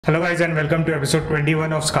Hello guys and welcome to episode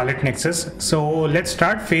 21 of Scarlet Nexus. So let's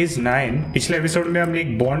start phase 9. पिछले episode में हमने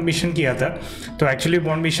एक bond mission किया था, तो एक्चुअली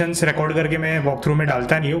बॉन्ड मिशंस रिकॉर्ड करके मैं वॉक थ्रू में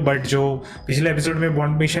डालता नहीं हूँ, बट जो पिछले एपिसोड में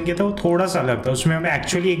बॉन्ड मिशन किया था वो थोड़ा सा अलग था. उसमें हमें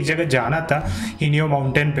एक्चुअली एक जगह जाना था हिनियो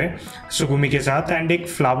माउंटेन पे सुगुमी के साथ, एंड एक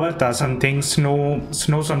फ्लावर था समथिंग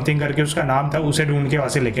स्नो समथिंग करके उसका नाम था, उसे ढूंढ के वहाँ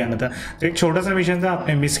से लेके आना था. तो एक छोटा सा मिशन था,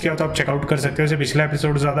 आपने मिस किया तो आप चेकआउट कर सकते हो. उसे पिछला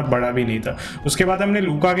एपिसोड ज़्यादा बड़ा भी नहीं था. उसके बाद हमने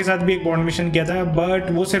लूका के साथ भी एक बॉन्ड मिशन किया था,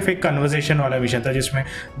 बट वो सिर्फ एक कन्वर्सेशन वाला विषय था जिसमें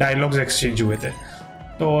डायलॉग्स एक्सचेंज हुए थे.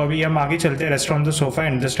 तो अभी हम आगे चलते हैं. Rest on the sofa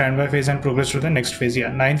and the stand by phase and progress to the next phase.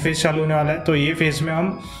 या 9th फेज चालू होने वाला है. तो ये फेज में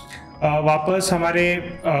हम वापस हमारे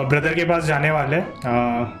ब्रदर के पास जाने वाले हैं.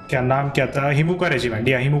 क्या नाम क्या था, हिमुका रेजिमेंट.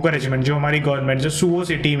 या हिमुका रेजिमेंट जो हमारी गवर्नमेंट जो सुवो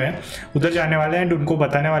सिटी में उधर जाने वाले हैं, एंड उनको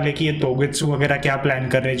बताने वाले कि ये तोगेत्सु वगैरह क्या प्लान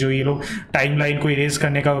कर रहे हैं, जो ये लोग टाइम लाइन को इरेज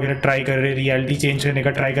करने का वगैरह ट्राई कर रहे हैं, रियलिटी चेंज करने का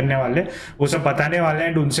ट्राई करने वाले, वो सब बताने वाले हैं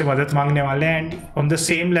एंड उनसे मदद मांगने वाले हैं. And on the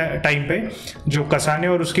same time पे जो कसाने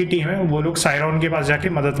और उसकी टीम है वो लोग सायरॉन के पास जाके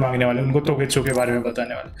मदद मांगने वाले, उनको तोगेत्सु के बारे में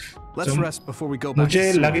बताने वाले.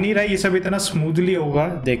 मुझे लग नहीं रहा ये सब इतना स्मूथली होगा,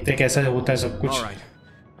 देखते कैसा होता है सब कुछ. All right.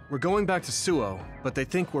 We're going back to Suo, but they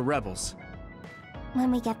think we're rebels.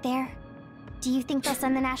 When we get there, do you think they'll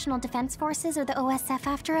send the National Defense Forces or the OSF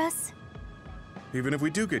after us? Even if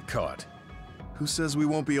we do get caught, who says we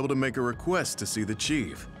won't be able to make a request to see the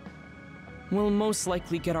chief? We'll most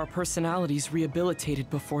likely get our personalities rehabilitated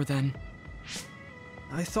before then.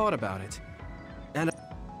 I thought about it. And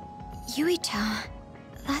Yuito,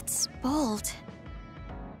 that's bold.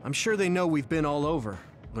 I'm sure they know we've been all over,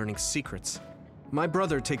 learning secrets. My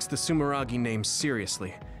brother takes the Sumeragi name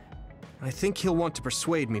seriously. I think he'll want to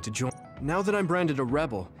persuade me to join. Now that I'm branded a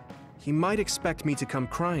rebel, he might expect me to come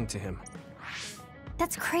crying to him.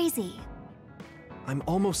 That's crazy. I'm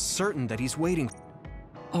almost certain that he's waiting.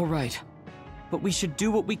 All right, but we should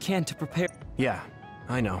do what we can to prepare. Yeah,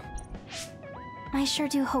 I know. I sure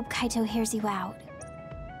do hope Kaito hears you out.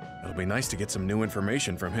 It'll be nice to get some new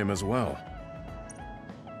information from him as well.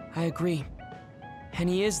 I agree. And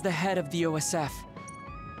he is the head of the OSF.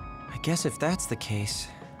 I guess if that's the case,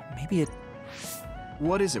 maybe it...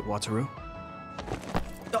 What is it, Wataru?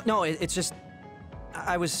 No, it's just...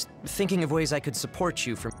 I was thinking of ways I could support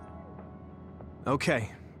you from...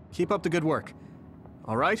 Okay, keep up the good work.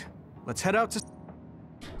 All right, let's head out to...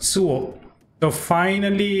 suo तो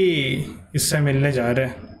finally इससे मिलने जा रहे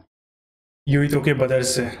हैं यूइतो के brother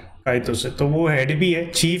से, काइतो से. तो वो हेड भी है,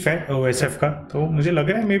 चीफ है ओएसएफ का. तो मुझे लग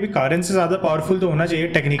रहा है मे बी कारण से ज़्यादा पावरफुल तो होना चाहिए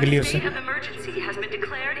टेक्निकली उससे.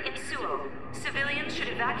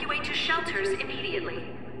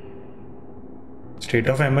 स्टेट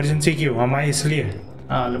ऑफ इमरजेंसी क्यों, हमारे इसलिए.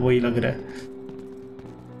 हाँ वही लग रहा है.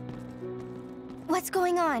 What's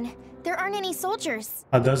going on? There aren't any soldiers.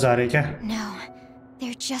 Others आ रहे क्या? No,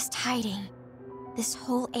 they're just hiding. This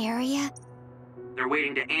whole area. They're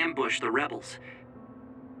waiting to ambush the rebels.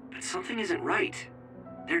 But something isn't right.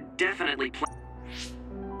 They're definitely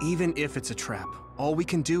Even if it's a trap, all we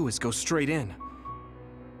can do is go straight in.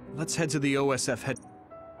 Let's head to the OSF head.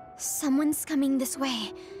 Someone's coming this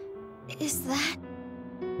way. Is that...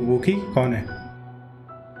 वुकी कौन है?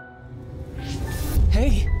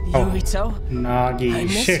 Hey, Yuito. Nagi. I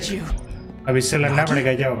missed Shit. you. अब इससे लड़ना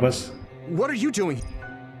पड़ेगा क्या वापस? What are you doing?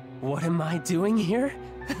 What am I doing here?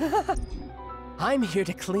 I'm here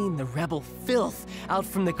to clean the rebel filth out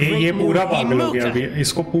from the great ये new पूरा पागल हो गया Himuka. अभी.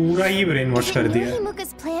 इसको पूरा ही ब्रेन वॉश कर दिया.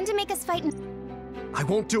 Himuka's plan to make us fight. I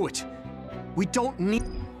won't do it. We don't need...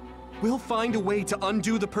 We'll find a way to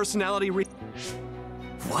undo the personality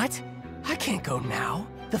What? I can't go now.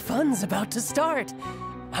 The fun's about to start.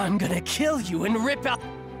 I'm gonna kill you and rip out...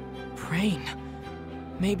 Brain.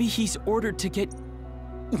 Maybe he's ordered to get...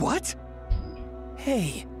 What?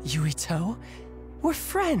 Hey, Yuito. We're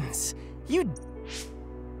friends. You...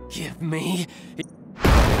 Give me...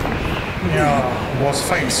 Yeah, boss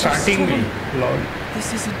fight starting me. Lord.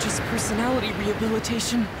 This isn't just personality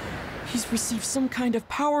rehabilitation. He's received some kind of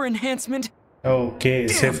power enhancement. Okay,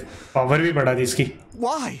 सिर्फ power भी बढ़ा दी इसकी.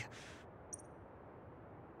 Why?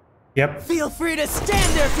 Yep. Feel free to stand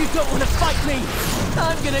there if you don't want to fight me.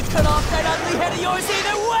 I'm gonna cut off that ugly head of yours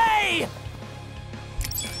either way.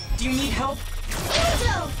 Do you need help?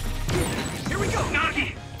 Here we go, Nagi!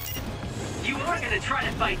 You are gonna try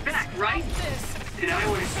to fight back, right? Then I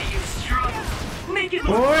want to see you struggle. Make it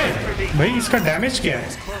look ओए fun for me. भाई इसका damage क्या है?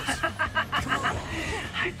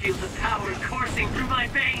 I feel the power coursing through my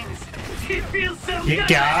veins. It feels so ये good.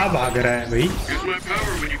 क्या भाग रहा है भाई? Use my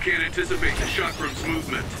power when you can't anticipate the chakrams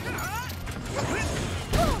movement.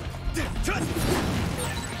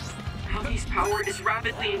 Nagi's power is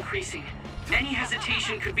rapidly increasing. Any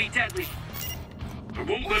hesitation could be deadly. I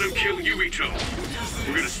won't let him kill Yuito.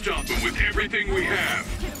 We're gonna stop him with everything we have.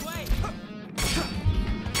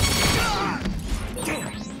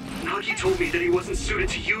 Nagi told me that he wasn't suited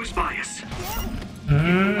to use bias. He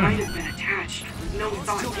might have been attached with no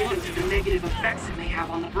thought given to the negative effects it may have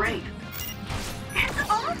on the brain. That's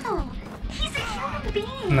awful. He's a human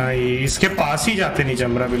being. नहीं, इसके पास ही जाते नहीं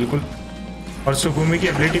जमरा बिल्कुल. और सुकुमी की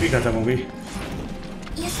ability भी खत्म हो गई.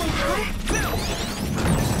 Yes, I heard.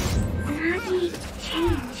 Nagi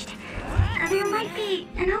changed. There might be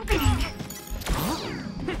an opening.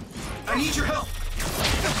 I need your help.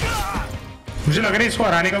 मुझे लग रहा है इसको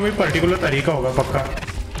हराने का कोई पर्टिकुलर तरीका होगा पक्का.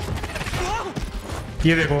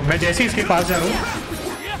 ये देखो, मैं जैसे ही इसके पास जा रहा हूँ.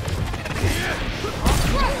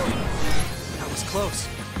 That was close.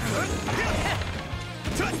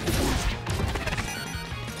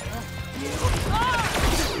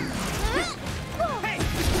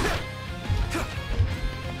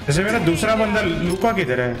 जैसे मेरा दूसरा बंदा लूका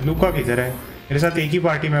किधर है? लूका किधर है? मेरे साथ एक ही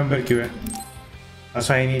पार्टी मेंबर क्यों है?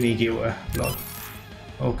 असाइन ही नहीं किया हुआ है. Log.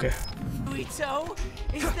 Okay. Yuito,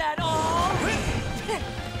 is that all?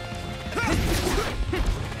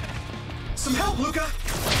 Some help, Luca.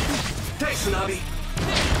 Thanks, Tsunabi.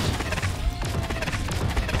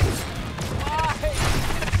 Why?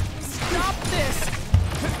 Stop this!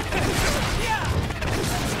 Yeah!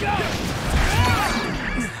 Let's go!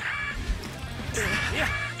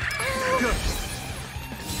 Good.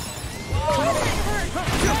 Oh, that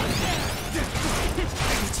hurt!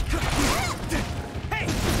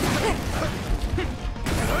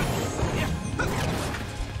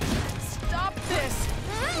 Stop this!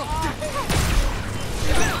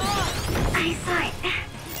 I saw it.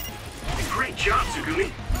 Great job, Tsugumi.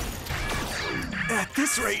 At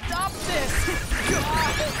this rate. Stop this!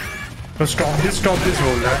 तो stop this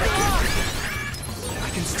roll है. I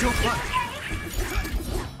can still fight.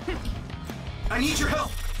 I need your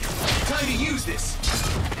help. Time to use this.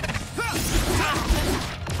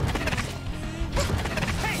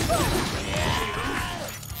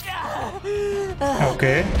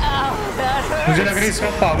 Okay. मुझे लग रहा है इसका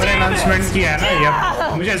power enhancement किया है ना. या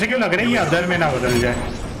मुझे ऐसे क्यों लग रहा है ये अदर में ना बदल जाए.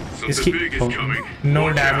 इसकी नो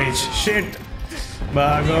डैमेज. शिट.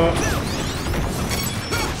 भागो.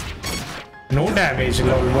 No damage.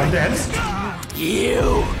 What the hell? You!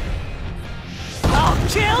 I'll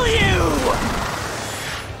kill you!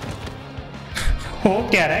 वो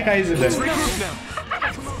क्या रहा है गाइस इधर?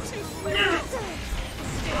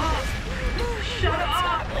 Shut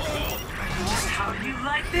up! How do you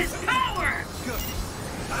like this power?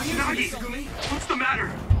 Nagi, what's the matter?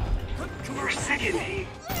 For a second,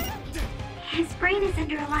 His brain is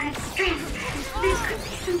under a lot of stress. There could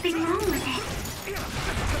be something wrong with it.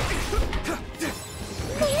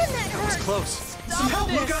 Man, that That was hurt. close. Some help,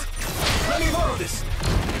 Luca. Let me borrow this.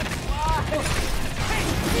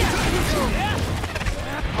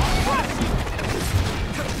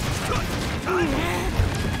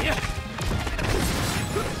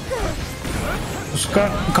 उसका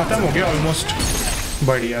खत्म हो गया almost.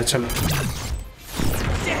 बढ़िया. चलो.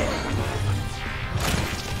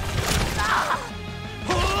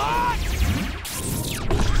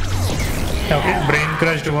 Okay. Brain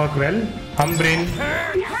crushed work well. हम brain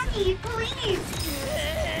Nagi, please.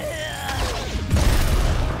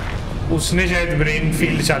 उसने शायद brain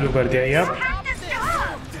field चालू कर दिया. या Have to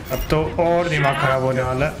stop. अब तो और दिमाग खराब होने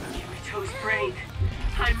वाला है. Yuito's brain.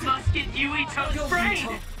 I must get Yuito's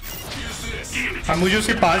brain. अब मुझे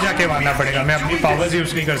उसके पास जाके मारना पड़ेगा. मैं अपनी पावर्स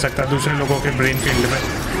यूज नहीं कर सकता दूसरे लोगों के ब्रेन फील्ड में.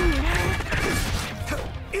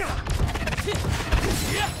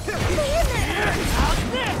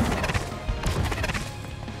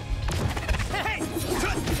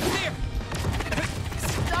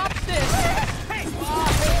 Stop this!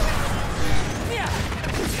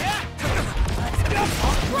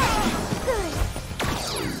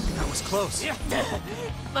 That was close.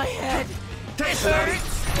 My head! Thanks, Tsunabi.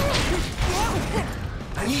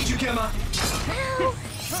 I need you, Gemma.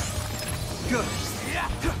 Good.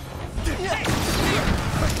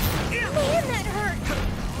 Man, that hurt.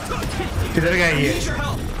 किधर गया ये? Need your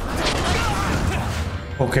help.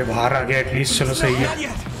 ओके. बाहर आ गया एटलीस्ट. चलो सही है. Not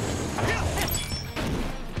yet.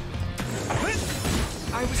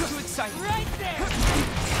 I was too excited. Right there!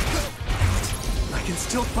 I can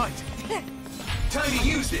still fight. Time to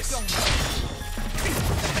use this.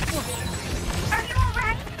 Are you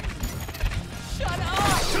alright? Shut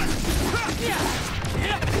up!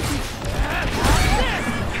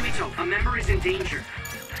 Yuito, a member is in danger.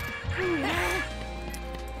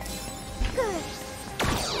 Good.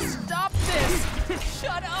 Stop this!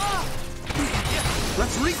 Shut up!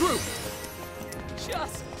 Let's regroup.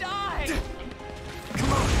 Just die!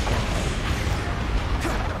 Come on.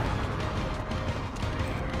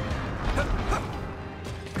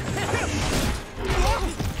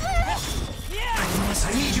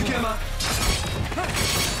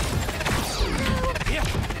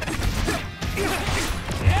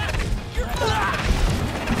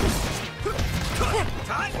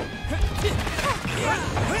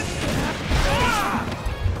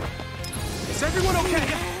 Is everyone okay?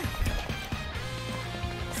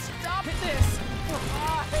 Stop this!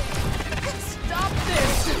 Stop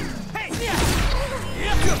this! Hey!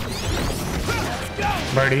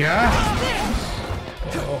 बढ़िया.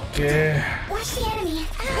 Okay. Watch the enemy.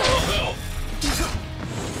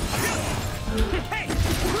 Hey!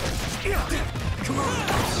 Come on!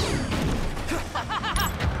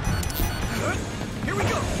 Here we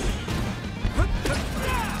go!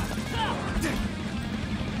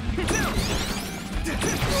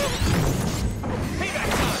 Payback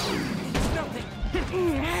time! Nothing!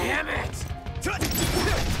 Damn it!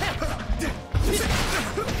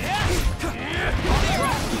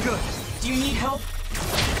 Good. Do you need help?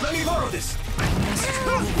 Let me borrow this!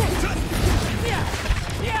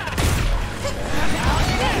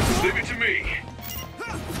 Leave it to me.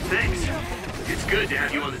 Thanks. It's good to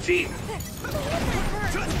have you on the team.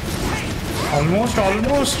 Almost.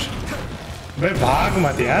 भाई भाग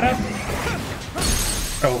मत यार.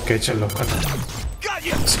 Okay चलो खत्म.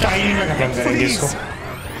 Style में खत्म करेंगे इसको.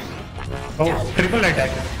 ओह triple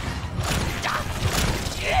attack.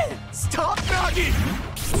 Stop, Nagi!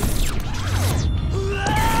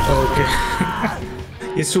 Okay.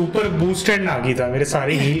 ये सुपर बूस्टेड नागी था. मेरे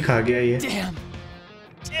सारे हील खा गया ये.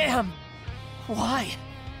 Damn! Why?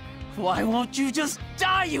 Why won't you just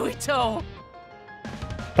die, Yuito?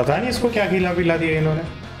 पता नहीं इसको क्या खिला पिला दिया इन्होंने.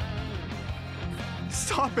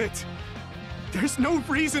 Stop it! There's no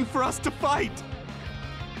reason for us to fight!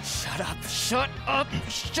 Shut up! Shut up!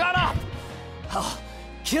 Shut up! I'll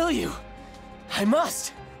kill you! I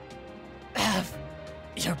must have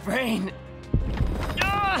your brain.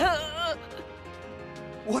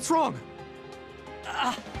 What's wrong?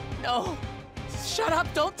 No. Shut up!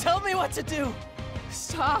 Don't tell me what to do!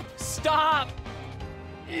 Stop! Stop!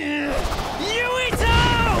 Yuito!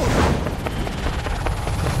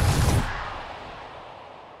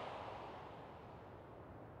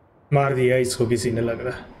 मार दिया इसको किसी ने लग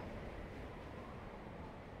रहा.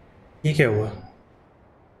 ये क्या हुआ?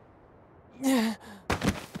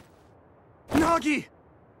 Nagi!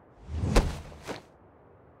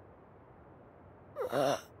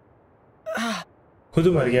 खुद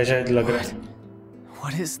मर गया शायद लग रहा है.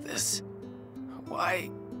 What is this? Why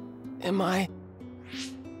am I?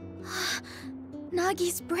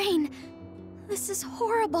 Nagi's brain. This is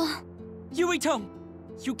horrible. Yuito!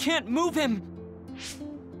 You can't move him!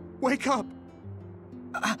 Wake up!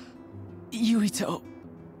 Yuito,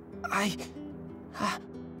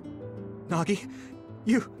 Nagi,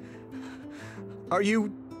 Are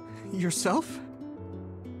you yourself?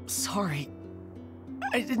 Sorry.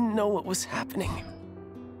 I didn't know what was happening.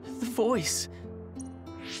 The voice.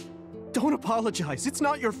 Don't apologize. It's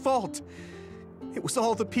not your fault. It was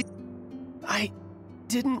all the people. I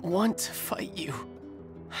didn't want to fight you.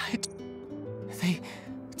 They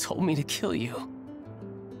told me to kill you.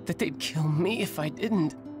 That they'd kill me if I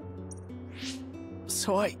didn't.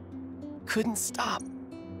 So I couldn't stop.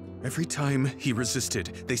 Every time he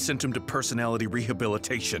resisted, they sent him to personality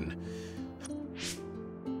rehabilitation.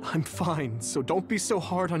 I'm fine, so don't be so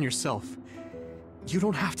hard on yourself. You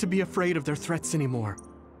don't have to be afraid of their threats anymore.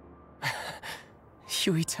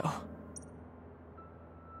 Yuito.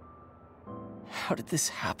 How did this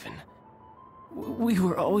happen? We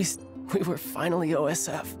were finally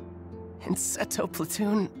OSF. In Seto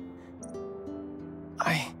platoon.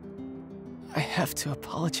 I have to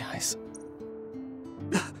apologize.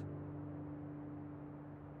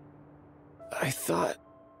 I thought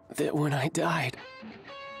that when I died,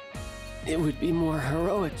 it would be more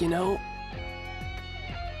heroic, you know?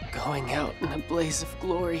 Going out in a blaze of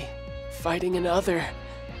glory, fighting another.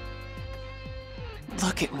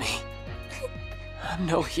 Look at me. I'm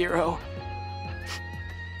no hero.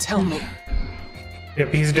 Tell me.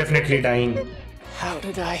 Yep, he's definitely dying. How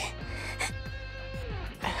did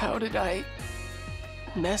I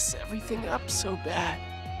mess everything up so bad?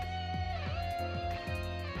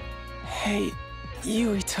 Hey,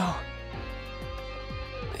 Yuito.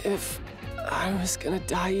 If I was gonna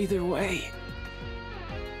die either way,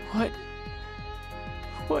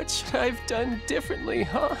 what should I have done differently,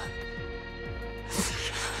 huh?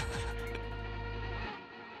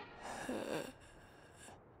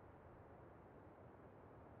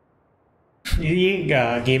 ये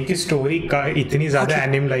game की story का इतनी ज्यादा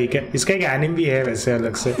एनिम like है. इसका एक एनिम भी है वैसे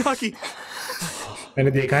अलग से.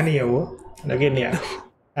 मैंने देखा नहीं है वो, लेकिन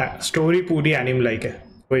यार स्टोरी पूरी एनिम लाइक है.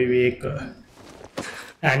 कोई भी एक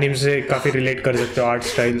एनिम से काफी रिलेट कर सकते हो. आर्ट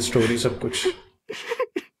स्टाइल, स्टोरी, सब कुछ.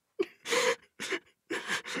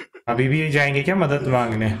 अभी भी जाएंगे क्या मदद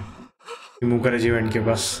मांगने हिमुका रेजिमेंट के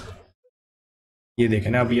पास? ये देखे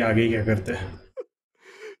ना अभी आगे क्या करते हैं.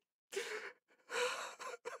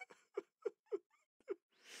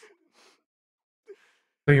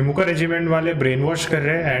 तो हिमुका रेजिमेंट वाले ब्रेन वॉश कर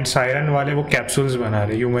रहे हैं एंड सायरन वाले वो कैप्सूल्स बना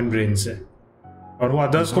रहे ह्यूमन ब्रेन से, और वो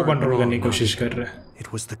अदर्स को कंट्रोल करने की कोशिश कर रहे हैं।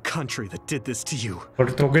 It was the country that did this to you.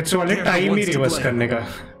 और टोगेत्सु वाले टाइम ही रिवर्स करने का।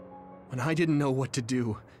 When I didn't know what to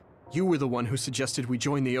do, you were the one who suggested we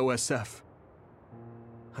join the OSF.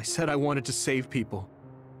 I said I wanted to save people,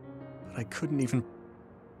 but I couldn't even.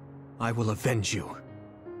 I will avenge you.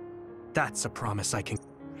 That's a promise I can.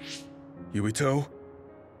 Yuito?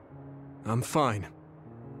 I'm fine.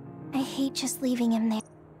 I hate just leaving him there.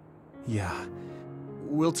 Yeah.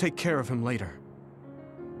 We'll take care of him later.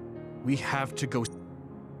 We have to go.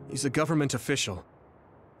 He's a government official.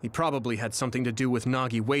 He probably had something to do with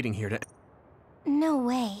Nagi waiting here to. No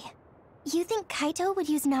way. You think Kaito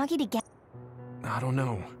would use Nagi to get? I don't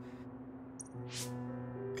know.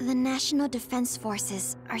 The National Defense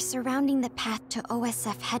Forces are surrounding the path to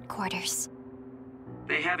OSF headquarters.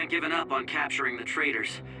 They haven't given up on capturing the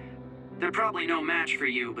traitors. They're probably no match for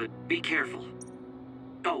you, but be careful.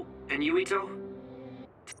 Oh, and Yuito?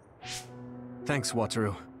 Thanks,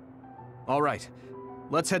 Wataru. All right.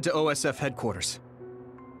 Let's head to OSF headquarters.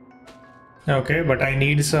 Okay, but I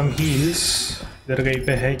need some heals. इधर कहीं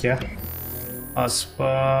पे है क्या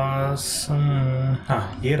आसपास?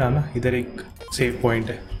 हाँ, ये रहा ना, इधर एक सेव पॉइंट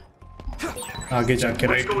है आगे जाके।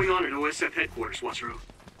 What's right. going on at OSF headquarters, Wataru?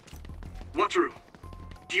 Wataru,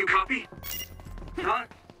 do you copy? Huh?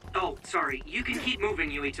 Oh, sorry. You can keep moving,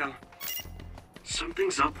 Yuito.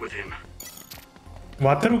 Something's up with him.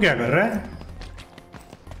 वातरू क्या कर रहा है?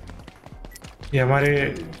 ये हमारे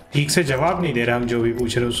ठीक से जवाब नहीं दे रहा, हम जो भी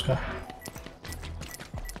पूछ रहे उसका।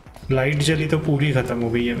 लाइट जली तो पूरी खत्म हो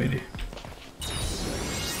गई है मेरी।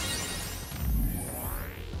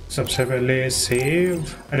 सबसे पहले सेव,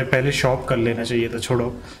 अरे पहले शॉप कर लेना चाहिए था,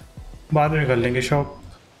 छोड़ो बाद में कर लेंगे शॉप।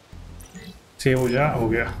 सेव हो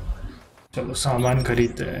गया। चलो सामान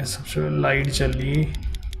खरीदते हैं। सबसे पहले लाइट जली,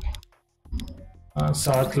 हाँ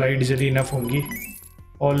 7 लाइट जली इनफ होंगी।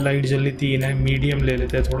 ऑल लाइट जली 3 है, मीडियम ले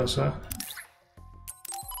लेते हैं थोड़ा सा।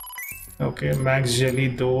 ओके, मैक्स जली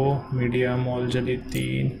 2, मीडियम, ऑल जली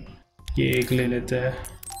 3, ये 1 ले लेते हैं।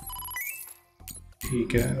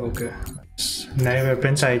 ठीक है, ओके। नए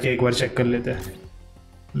वेपन्स आए कि एक बार चेक कर लेते हैं।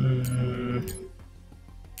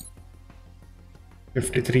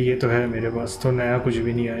 53 ये तो है मेरे पास, तो नया कुछ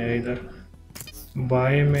भी नहीं आया इधर।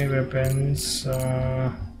 बाय में वेपन्स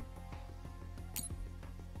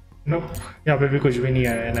नो, यहाँ पे भी कुछ भी नहीं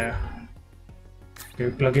आया है नया।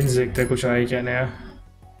 प्लगइन्स देखते हैं कुछ आया क्या नया।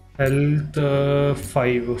 हेल्थ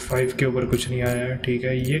 5 के ऊपर कुछ नहीं आया है। ठीक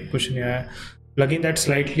है, ये कुछ नहीं आया। plugin that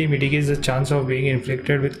slightly mitigates the chance of being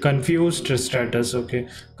inflicted with confused status. Okay,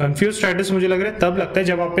 confused status मुझे लग रहा है तब लगता है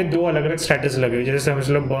जब आप पे 2 अलग अलग स्टेटस लगे हुए, जैसे समझ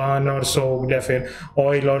लो बर्न और सोक्ड या फिर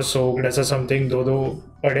ऑयल और सोक्ड, ऐसा समथिंग 2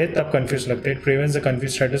 पड़े तब कंफ्यूज लगते हैं। It prevents the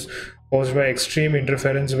confused status caused by extreme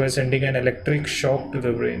interference by sending an electric shock to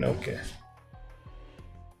the brain. Okay,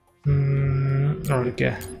 और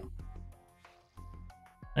क्या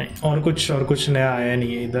नहीं, और कुछ नया आया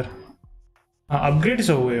नहीं है इधर। हाँ, अपग्रेड्स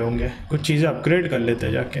हो गए होंगे, कुछ चीज़ें अपग्रेड कर लेते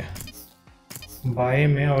हैं जाके। बाय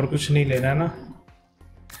में और कुछ नहीं लेना ना।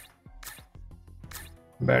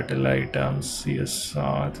 बैटल आइटम्स ये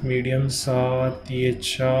 7, मीडियम 7, ये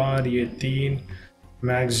 4, ये 3,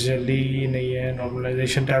 मैक्स जली नहीं है।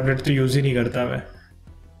 नॉर्मलाइजेशन टैबलेट तो यूज़ ही नहीं करता मैं।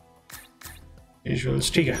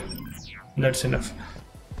 विजुअल्स ठीक है, दैट्स इनफ।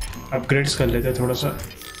 अपग्रेड्स कर लेते हैं थोड़ा सा।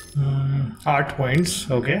 8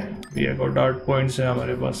 पॉइंट्स, ओके, ये गॉट 8 पॉइंट्स है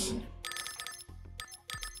हमारे पास।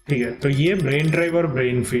 ठीक है, तो ये ब्रेन ड्राइव और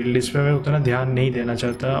ब्रेन फील्ड, इस पर मैं उतना ध्यान नहीं देना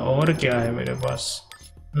चाहता। और क्या है मेरे पास?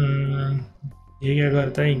 ये क्या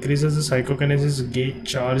करता है? Increases the साइकोकिनेसिस gauge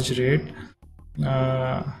charge rate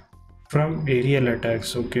from aerial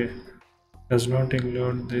attacks. Okay, does not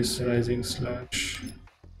include this rising slash.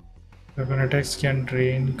 Weapon attacks can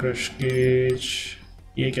drain crush gauge.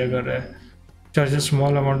 ये क्या कर रहा है? Charge a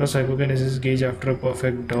small amount of psychokinesis gauge after a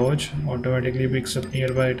perfect dodge. Automatically picks up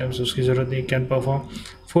nearby items. उसकी ज़रूरत नहीं। Can perform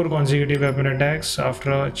 4 consecutive weapon attacks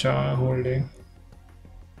after a holding.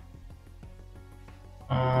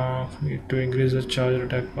 Need to increase the charge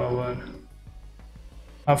attack power.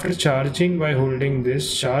 After charging by holding this,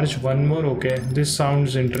 charge 1 more. Okay, this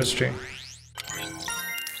sounds interesting.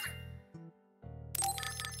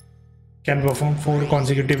 Can perform 4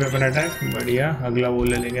 consecutive weapon attack। बढ़िया, अगला वो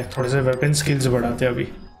ले लेंगे। थोड़े से weapon skills बढ़ाते हैं अभी।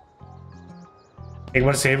 एक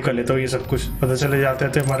बार सेव कर लेता हूँ, ये सब कुछ पता चले जाते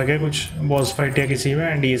थे मर गए कुछ बॉस फाइट या किसी में,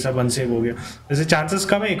 एंड ये सब अनसेव हो गया। वैसे चांसेस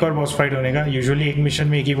कम है एक और बॉस फाइट होने का। यूजुअली एक मिशन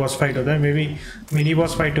में एक ही बॉस फाइट होता है, may be mini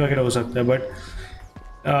boss fight वगैरह हो सकता है। बट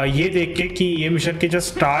ये देख के कि ये मिशन के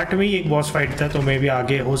जस्ट स्टार्ट में ही एक बॉस फाइट था, तो मे बी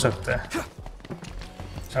आगे हो सकता है।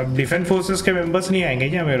 अब डिफेंस फोर्सेस के मेंबर्स नहीं आएंगे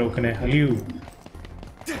क्या हमें रोकने? हलियू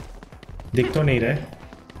दिख तो नहीं रहे।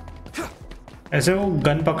 ऐसे वो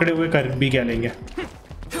गन पकड़े हुए कर भी क्या लेंगे?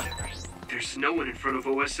 There's no one in front of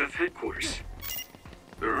OSF headquarters.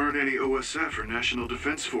 There aren't any OSF or National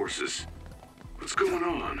Defense Forces. What's going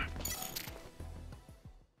on?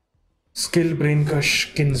 Skill brain का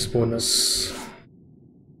skins bonus.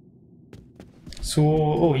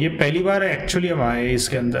 So, ये पहली बार एक्चुअली हम आए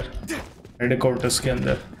इसके अंदर, हेडक्वार्टर्स के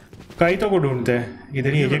अंदर। काइतो को ढूंढते हैं।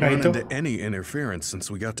 इधर ही है क्या काइतो? Any interference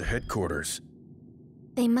since we got to headquarters.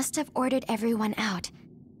 They must have ordered everyone out.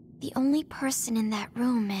 The only person in that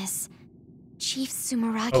room is Chief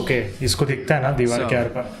Sumeragi. Okay, इसको दिखता है ना दीवार के are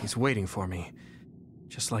par. He's waiting for me,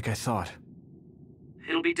 just like I thought.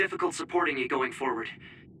 It'll be difficult supporting you going forward.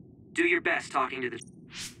 Do your best talking to the...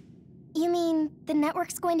 You mean the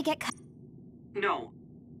network's going to get cut? No.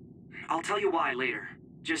 I'll tell you why later.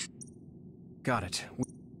 Just... Got it.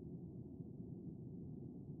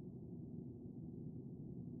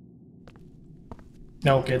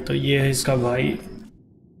 Okay, तो ये है इसका भाई।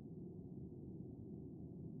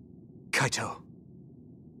 Kaito.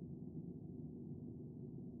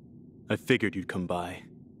 I figured you'd come by.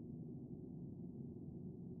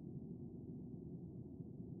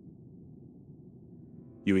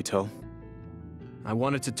 Yuito? I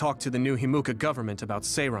wanted to talk to the new Himuka government about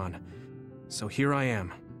Seiran, so here I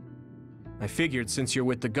am. I figured since you're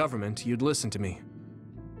with the government, you'd listen to me.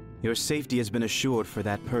 Your safety has been assured for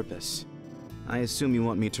that purpose. I assume you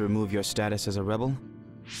want me to remove your status as a rebel?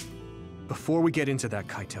 Before we get into that,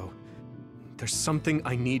 Kaito, there's something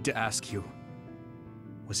I need to ask you.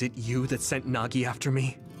 Was it you that sent Nagi after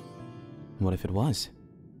me? What if it was?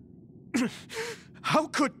 How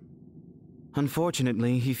could...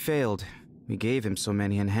 Unfortunately, he failed. We gave him so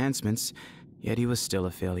many enhancements, yet he was still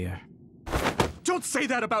a failure. Don't say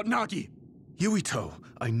that about Nagi! Yuito,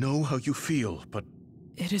 I know how you feel, but...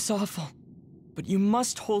 It is awful, but you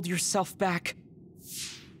must hold yourself back.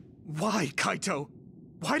 Why, Kaito?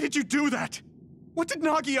 Why did you do that? What did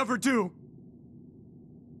Nagi ever do?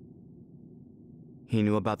 He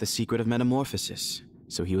knew about the secret of metamorphosis,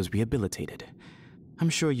 so he was rehabilitated. I'm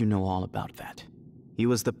sure you know all about that. He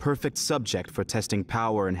was the perfect subject for testing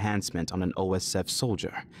power enhancement on an OSF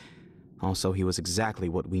soldier. Also, he was exactly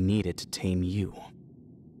what we needed to tame you.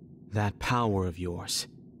 That power of yours.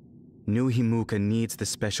 New Himuka needs the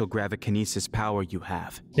special gravikinesis power you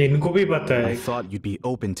have. इनको भी पता है। I thought you'd be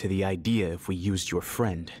open to the idea if we used your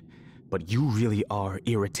friend, but you really are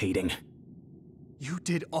irritating. You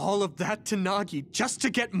did all of that to Nagi just to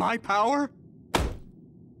get my power?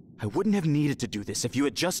 I wouldn't have needed to do this if you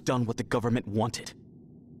had just done what the government wanted.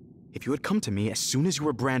 If you had come to me as soon as you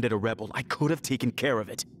were branded a rebel, I could have taken care of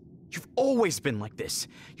it. You've always been like this.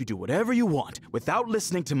 You do whatever you want without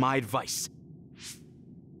listening to my advice.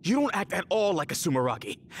 You don't act at all like a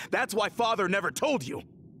Sumeragi. That's why Father never told you.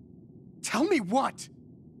 Tell me what?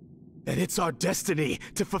 That it's our destiny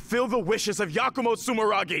to fulfill the wishes of Yakumo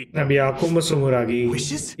Sumeragi. अब याकुमो सुमुरागी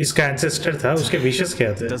Wishes? इसका ancestor था, उसके wishes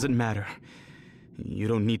क्या थे? Doesn't matter. You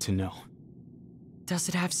don't need to know. Does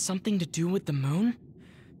it have something to do with the moon?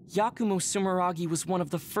 Yakumo Sumeragi was one of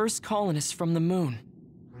the first colonists from the moon.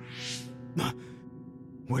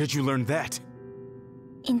 Where did you learn that?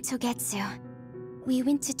 In Togetsu. We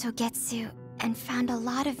went to Togetsu and found a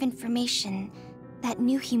lot of information that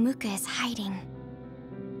New Himuka is hiding.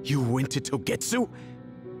 You went to Togetsu?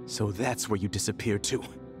 So that's where you disappeared to.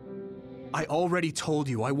 I already told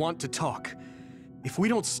you I want to talk. If we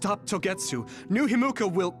don't stop Togetsu, New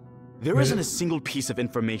Himuka will... There isn't a single piece of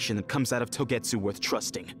information that comes out of Togetsu worth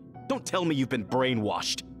trusting. Don't tell me you've been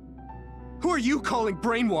brainwashed. Who are you calling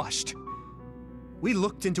brainwashed? We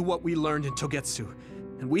looked into what we learned in Togetsu,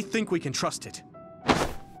 and we think we can trust it.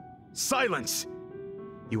 Silence!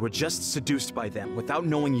 You were just seduced by them without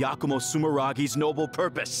knowing Yakumo Sumeragi's noble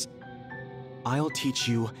purpose. I'll teach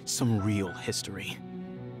you some real history.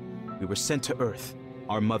 We were sent to Earth,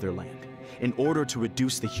 our motherland, in order to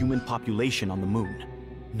reduce the human population on the moon.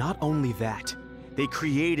 Not only that, they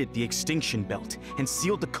created the extinction belt and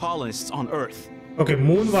sealed the colonists on Earth. Okay,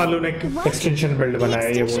 moon वालों ने extinction belt The बनाया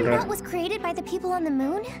ये बोल extinction रहा belt है। was created by the people on the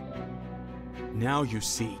moon? Now you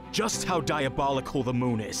see just how diabolical the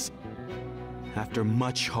moon is. After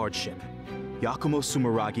much hardship, Yakumo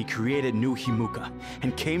Sumeragi created New Himuka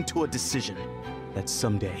and came to a decision that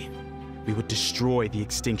someday we would destroy the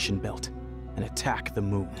extinction belt and attack the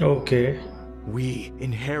moon. Okay. We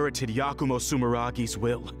inherited Yakumo Sumeragi's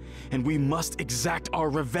will, and we must exact our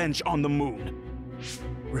revenge on the moon.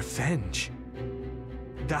 Revenge?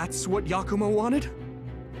 That's what Yakumo wanted?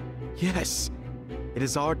 Yes. It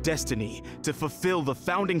is our destiny to fulfill the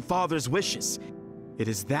Founding Father's wishes. It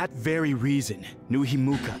is that very reason New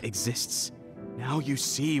Himuka exists. Now you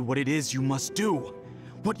see what it is you must do.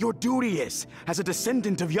 What your duty is as a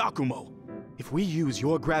descendant of Yakumo. If we use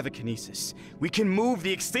your gravikinesis, we can move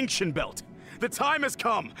the extinction belt. The time has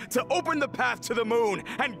come to open the path to the moon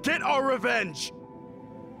and get our revenge.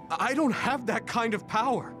 I don't have that kind of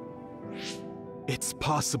power. It's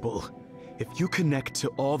possible if you connect to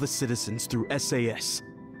all the citizens through SAS.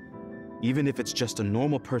 Even if it's just a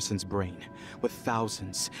normal person's brain, with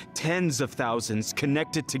thousands, tens of thousands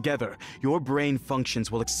connected together, your brain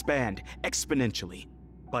functions will expand exponentially.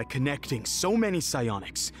 By connecting so many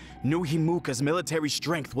psionics, new Himuka's military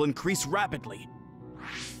strength will increase rapidly.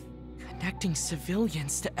 Connecting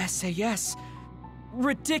civilians to SAS?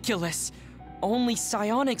 Ridiculous! Only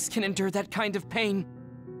psionics can endure that kind of pain.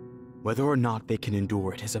 Whether or not they can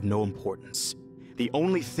endure it is of no importance. The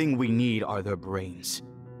only thing we need are their brains.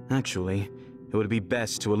 Actually, it would be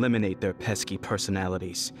best to eliminate their pesky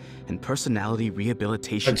personalities, and personality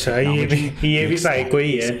rehabilitation technology.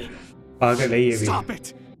 Stop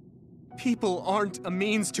it! People aren't a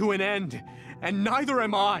means to an end, and neither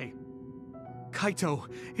am I. Kaito,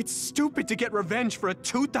 it's stupid to get revenge for a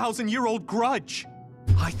 2,000-year-old grudge.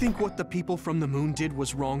 I think what the people from the moon did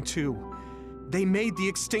was wrong too. They made the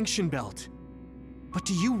extinction belt. But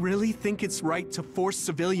do you really think it's right to force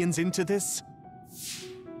civilians into this?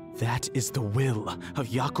 That is the will of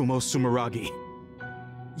Yakumo Sumeragi.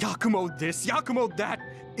 Yakumo this, Yakumo that.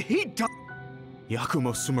 He died.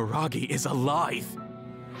 Yakumo Sumeragi is alive.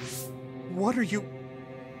 What are you?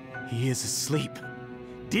 He is asleep,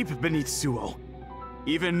 deep beneath Suo.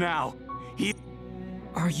 Even now, he...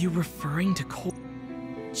 Are you referring to Cole?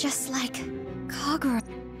 Just like Kagura.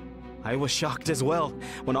 I was shocked as well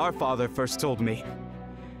when our father first told me.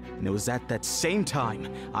 And it was at that same time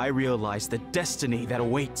I realized the destiny that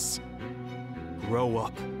awaits. Grow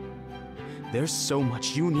up. There's so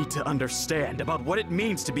much you need to understand about what it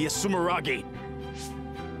means to be a Sumeragi.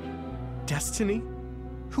 Destiny?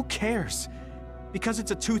 Who cares? Because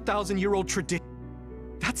it's a 2,000-year-old tradition.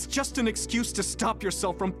 That's just an excuse to stop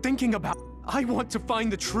yourself from thinking about. I want to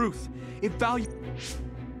find the truth. If value...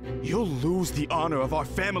 You'll lose the honor of our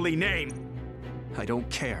family name. I don't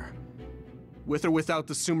care. With or without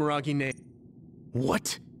the Sumeragi name.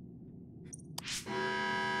 What?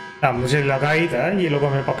 मुझे लगा ही था ये लोग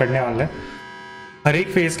हमें पकड़ने वाले हैं. हर एक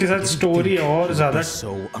फेज के साथ स्टोरी और ज़्यादा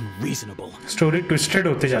स्टोरी ट्विस्टेड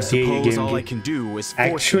होते जाती है ये गेम की.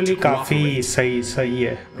 एक्चुअली काफी सही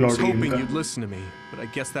है प्लॉट गेम का. You'd listen to me, but I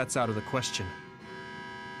guess that's out of the question.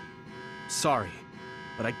 Sorry,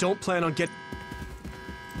 but I don't plan on getting...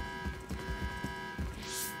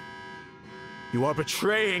 You are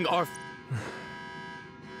betraying our...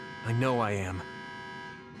 I know I am.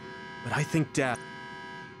 But I think Dad...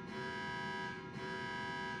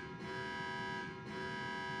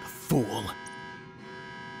 Fool.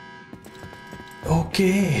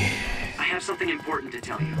 Okay. I have something important to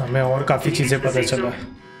tell you. हमें और काफी चीजें पता चला.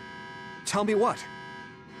 Tell me what?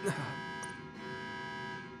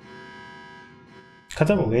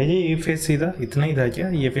 खत्म हो गया ये फेज सीधा इतना ही था क्या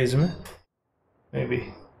ये फेज में? Maybe.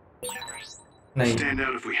 नहीं. Stand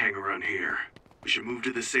out if we hang around here. We should move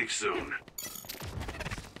to the safe zone.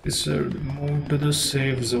 Move to the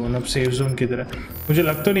safe zone. अब safe zone किधर है? मुझे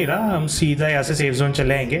लग तो नहीं रहा हम सीधा यहाँ से safe zone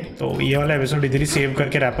चले आएंगे. तो ये वाला एपिसोड इधर ही सेव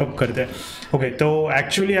करके रैप अप करते हैं. ओके तो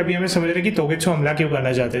एक्चुअली अभी हमें समझ रहे हैं कि तोगेत्सु हमला क्यों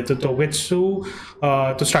करना चाहते हैं. तो तोगेत्सु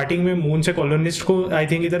तो स्टार्टिंग में मून से कॉलोनिस्ट को आई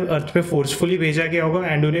थिंक इधर अर्थ पे फोर्सफुली भेजा गया होगा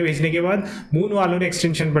एंड उन्हें भेजने के बाद मून वालों ने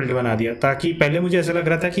एक्सटेंशन बेल्ट बना दिया. ताकि पहले मुझे ऐसा लग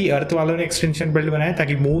रहा था कि अर्थ वालों ने एक्सटेंशन बेल्ट बनाया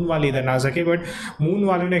ताकि मून वाले इधर ना सके, बट मून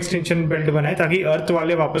वालों ने एक्सटेंशन बेल्ट बनाए ताकि अर्थ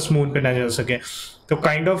वाले वापस मून पे ना जा सके. तो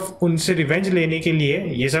काइंड ऑफ उनसे रिवेंज लेने के लिए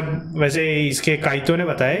ये सब वैसे इसके काइतो ने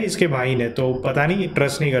बताया, इसके भाई ने, तो पता नहीं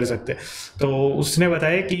ट्रस्ट नहीं कर सकते. तो उसने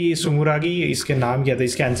बताया कि सुमुरागी इसके नाम क्या था,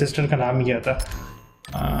 इसके एंसेस्टर का नाम क्या था.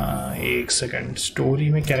 एक सेकंड, स्टोरी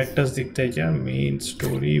में कैरेक्टर्स दिखते हैं क्या? मेन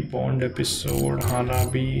स्टोरी बॉन्ड एपिसोड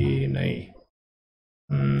हानाबी नहीं,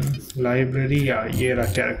 लाइब्रेरी या ये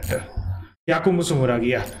रहा कैरेक्टर याकुमो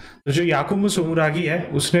सुमुरागी. तो जो याकुमो सुमुरागी है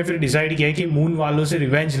उसने फिर डिसाइड किया कि मून वालों से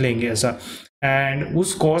रिवेंज लेंगे ऐसा, एंड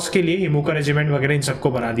उस कॉज के लिए हिमुका रेजिमेंट वगैरह इन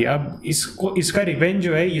सबको बना दिया. अब इसका रिवेंज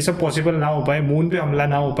जो है ये सब पॉसिबल ना हो पाए, मून पे हमला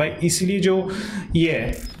ना हो पाए, इसलिए जो ये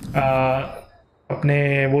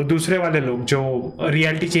अपने वो दूसरे वाले लोग जो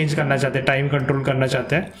रियलिटी चेंज करना चाहते हैं, टाइम कंट्रोल करना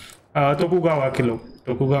चाहते हैं, तोकुगावा के लोग,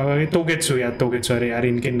 तोकुगावा के तोगेत्सु, अरे यार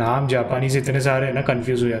इनके नाम जापानी से इतने सारे हैं ना,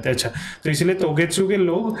 कंफ्यूज हो जाते हैं. अच्छा तो इसलिए तोगेत्सु के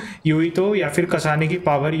लोग यूइतो या फिर कसाने की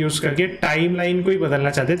पावर यूज़ करके टाइम लाइन को ही बदलना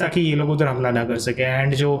चाहते हैं ताकि ये लोग उधर हमला ना कर सके.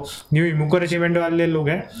 एंड जो न्यू हिमुका रेजिमेंट वाले लोग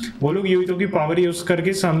हैं वो लोग यूइतो की पावर यूज़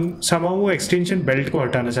करके समहाउ वो एक्सटेंशन बेल्ट को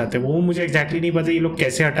हटाना चाहते हैं. वो मुझे एग्जैक्टली नहीं पता ये लोग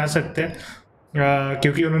कैसे हटा सकते हैं,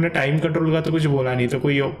 क्योंकि उन्होंने टाइम कंट्रोल का तो कुछ बोला नहीं, तो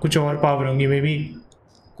कोई कुछ और पावर होंगी, मे बी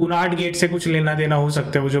कुनाट गेट से कुछ लेना देना हो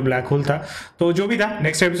सकता है वो जो ब्लैक होल था। तो जो भी था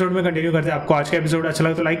नेक्स्ट एपिसोड में कंटिन्यू करते हैं। आपको आज का एपिसोड अच्छा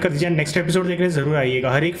लगा तो लाइक कर दीजिए, नेक्स्ट एपिसोड देखने जरूर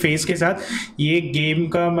आइएगा। हर एक फेज के साथ ये गेम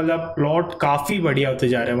का मतलब प्लॉट काफ़ी बढ़िया होते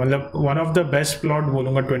जा रहा है, मतलब one of the best plot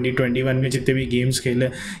बोलूँगा 2021 में जितने भी गेम्स खेले,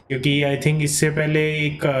 क्योंकि आई थिंक इससे पहले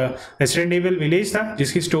एक रेसिडेंट एविल विलेज था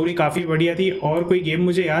जिसकी स्टोरी काफ़ी बढ़िया थी, और कोई गेम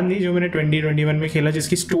मुझे याद नहीं जो मैंने 2021 में खेला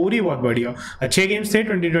जिसकी स्टोरी बहुत बढ़िया। अच्छे गेम्स थे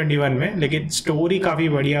 2021 में, लेकिन स्टोरी काफ़ी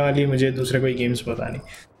बढ़िया वाली मुझे दूसरे कोई गेम्स पता नहीं।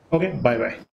 Okay, bye bye.